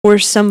or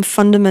some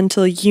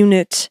fundamental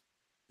unit,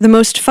 the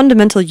most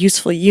fundamental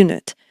useful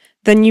unit,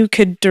 then you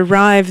could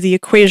derive the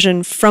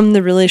equation from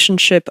the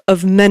relationship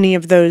of many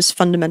of those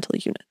fundamental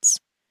units.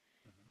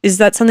 Is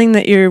that something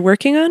that you're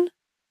working on?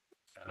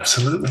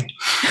 Absolutely.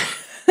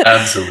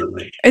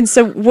 Absolutely. And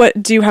so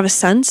what, do you have a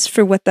sense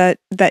for what that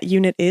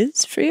unit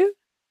is for you?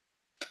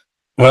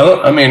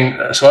 Well, I mean,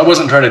 so I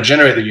wasn't trying to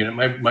generate the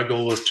unit. My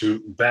goal was to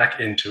back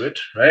into it,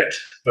 right?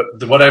 But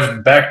what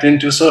I've backed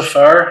into so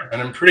far,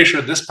 and I'm pretty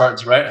sure this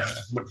part's right,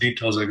 what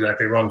details are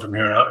exactly wrong from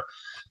here on out,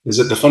 is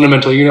that the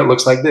fundamental unit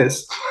looks like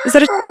this. Is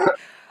that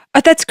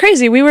that's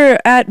crazy. We were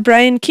at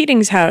Brian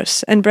Keating's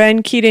house, and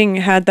Brian Keating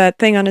had that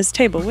thing on his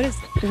table. What is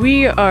it?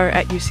 We are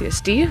at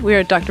UCSD. We are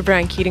at Dr.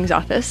 Brian Keating's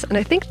office, and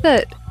I think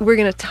that we're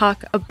going to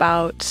talk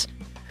about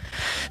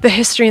the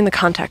history and the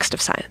context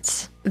of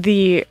science,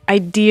 the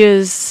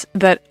ideas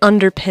that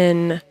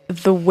underpin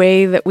the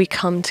way that we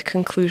come to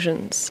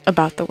conclusions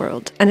about the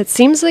world. And it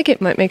seems like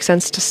it might make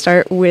sense to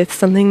start with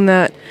something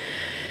that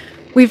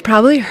we've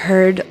probably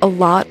heard a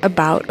lot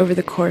about over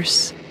the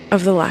course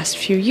of the last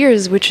few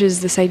years, which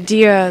is this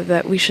idea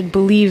that we should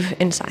believe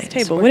in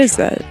science. What is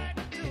that?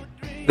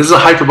 This is a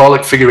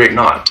hyperbolic figure eight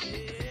knot.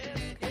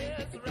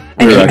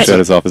 We're actually at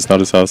his office, not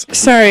his house.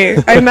 Sorry,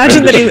 I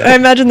imagine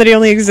that he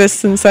only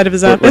exists inside of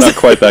his office. We're not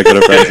quite that good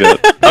at friends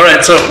yet. All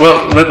right, so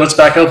let's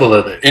back up a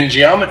little bit. In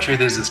geometry,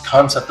 there's this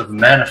concept of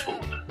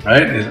manifold,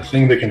 right? It's a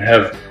thing that can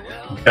have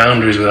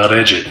boundaries without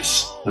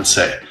edges. Let's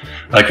say,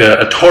 like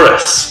a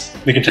torus.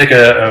 We can take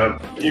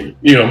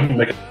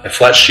make a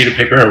flat sheet of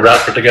paper and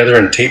wrap it together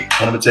and tape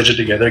one of its edges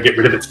together, get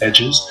rid of its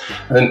edges.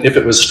 And then if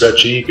it was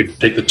stretchy, you could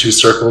take the two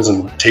circles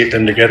and tape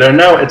them together. And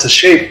now it's a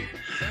shape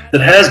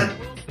that has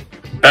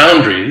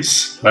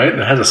boundaries, right? It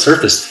has a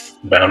surface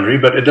boundary,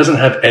 but it doesn't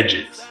have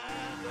edges.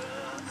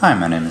 Hi,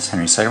 my name is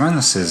Henry Segerman.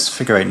 This is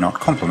Figure Eight Knot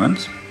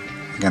Complement.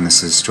 Again,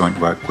 this is joint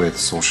work with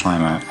Saul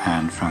Schleimer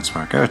and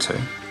Francois Goethe.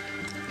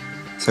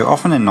 So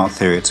often in knot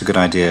theory, it's a good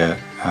idea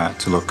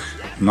to look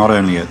not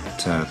only at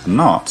the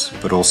knot,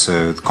 but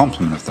also the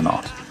complement of the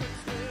knot.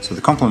 So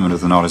the complement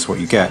of the knot is what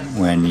you get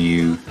when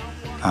you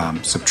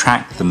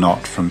subtract the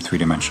knot from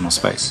three-dimensional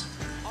space.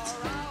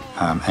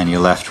 And you're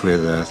left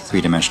with a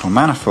three-dimensional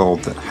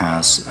manifold that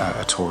has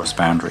a torus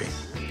boundary.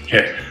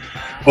 Okay.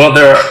 Well,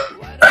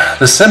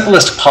 the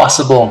simplest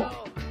possible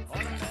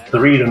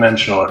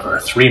three-dimensional or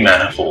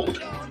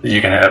three-manifold that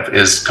you can have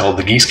is called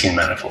the Gieseking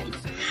manifold.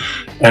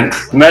 And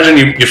imagine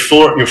you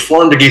formed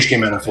a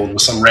Gieseking manifold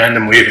with some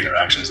random wave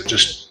interactions that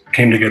just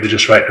came together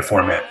just right to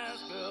form it.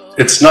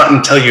 It's not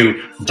until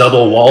you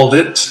double-walled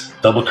it,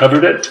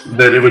 double-covered it,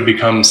 that it would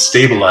become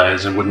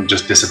stabilized and wouldn't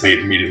just dissipate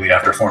immediately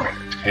after forming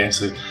it. Okay,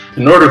 so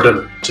in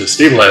order to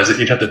stabilize it,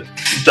 you'd have to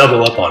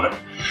double up on it.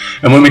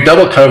 And when we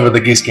double cover the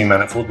Gieseking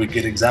manifold, we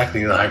get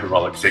exactly the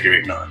hyperbolic figure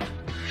eight knot.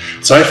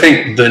 So I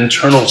think the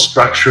internal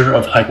structure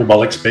of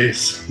hyperbolic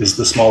space is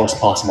the smallest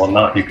possible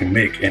knot you can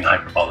make in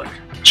hyperbolic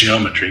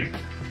geometry.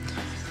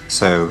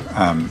 So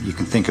you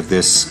can think of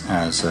this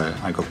as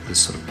I got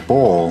this sort of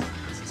ball,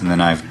 and then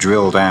I've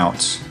drilled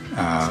out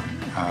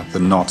the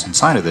knot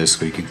inside of this,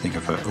 where you can think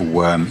of a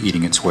worm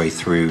eating its way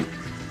through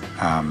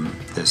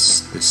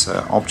this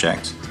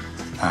object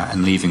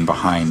and leaving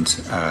behind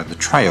the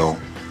trail,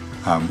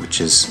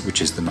 which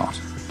is the knot.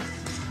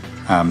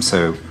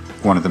 So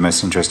one of the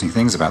most interesting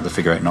things about the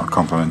figure eight knot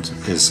complement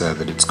is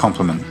that its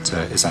complement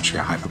is actually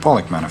a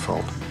hyperbolic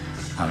manifold.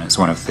 It's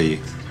one of the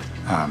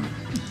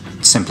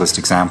simplest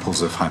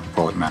examples of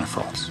hyperbolic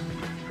manifolds.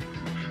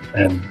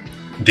 And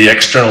the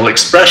external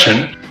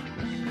expression,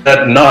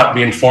 that knot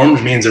being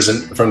formed means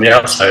from the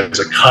outside there's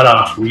a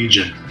cut-off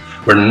region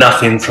where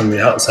nothing from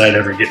the outside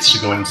ever gets to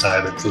go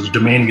inside it. So the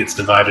domain gets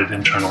divided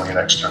internally and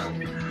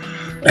externally.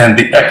 And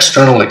the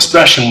external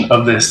expression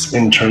of this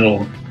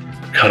internal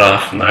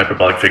cutoff in the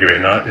hyperbolic figure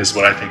eight knot is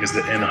what I think is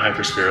the n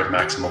hypersphere of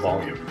maximal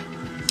volume.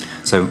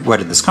 So where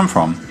did this come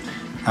from?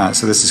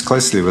 So this is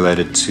closely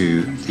related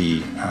to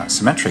the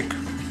symmetric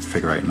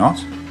figure eight knot.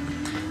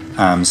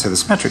 So the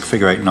symmetric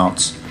figure eight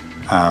knot,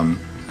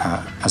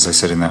 as I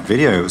said in that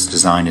video, it was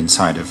designed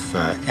inside of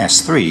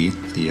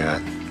S3,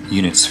 the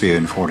unit sphere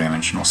in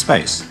four-dimensional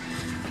space.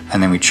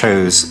 And then we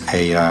chose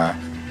a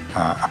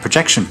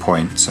projection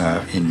point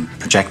in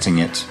projecting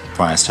it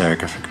via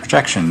stereographic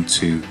projection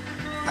to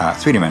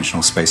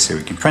three-dimensional space so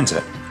we can print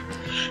it.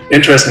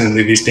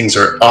 Interestingly, these things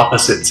are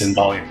opposites in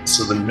volume.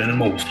 So the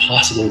minimal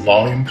possible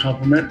volume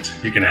complement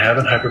you can have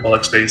in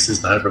hyperbolic space is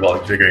the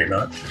hyperbolic figure eight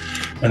knot.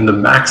 And the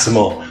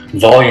maximal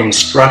volume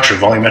structure,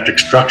 volumetric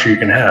structure you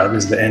can have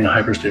is the n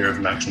hypersphere of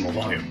maximal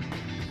volume.